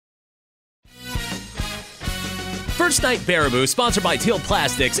First Night Baraboo, sponsored by Teel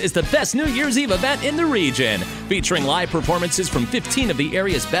Plastics, is the best New Year's Eve event in the region, featuring live performances from 15 of the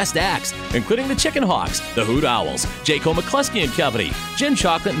area's best acts, including the Chickenhawks, the Hoot Owls, McCluskey and Company, Gin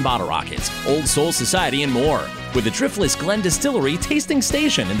Chocolate and Bottle Rockets, Old Soul Society, and more. With the Driftless Glen Distillery tasting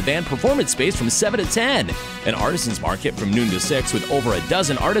station in the band performance space from 7 to 10. An Artisans market from noon to 6 with over a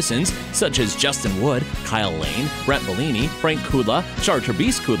dozen artisans such as Justin Wood, Kyle Lane, Brent Bellini, Frank Kudla, Char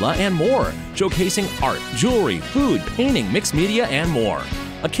TerBeest Kudla, and more. Showcasing art, jewelry, food, painting, mixed media, and more.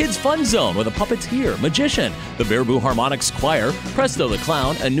 A kids' fun zone with a puppeteer, magician, the Baraboo Harmonics Choir, Presto the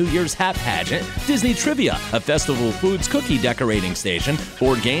Clown, a New Year's hat pageant, Disney Trivia, a Festival Foods cookie decorating station,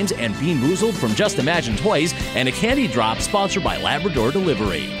 board games, and Bean Boozled from Just Imagine Toys, and a candy drop sponsored by Labrador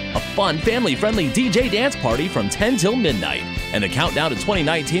Delivery. A fun, family-friendly DJ dance party from 10 till midnight. And the countdown to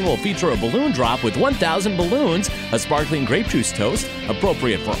 2019 will feature a balloon drop with 1,000 balloons, a sparkling grape juice toast,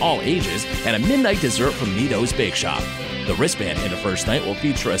 appropriate for all ages, and a midnight dessert from Nito's Bake Shop. The wristband in the first night will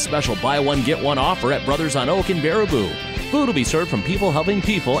feature a special buy one, get one offer at Brothers on Oak in Baraboo. Food will be served from People Helping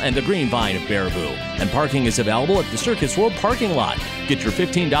People and the Green Vine of Baraboo. And parking is available at the Circus World parking lot. Get your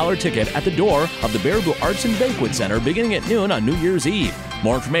 $15 ticket at the door of the Baraboo Arts and Banquet Center beginning at noon on New Year's Eve.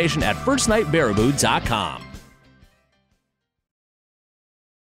 More information at firstnightbaraboo.com.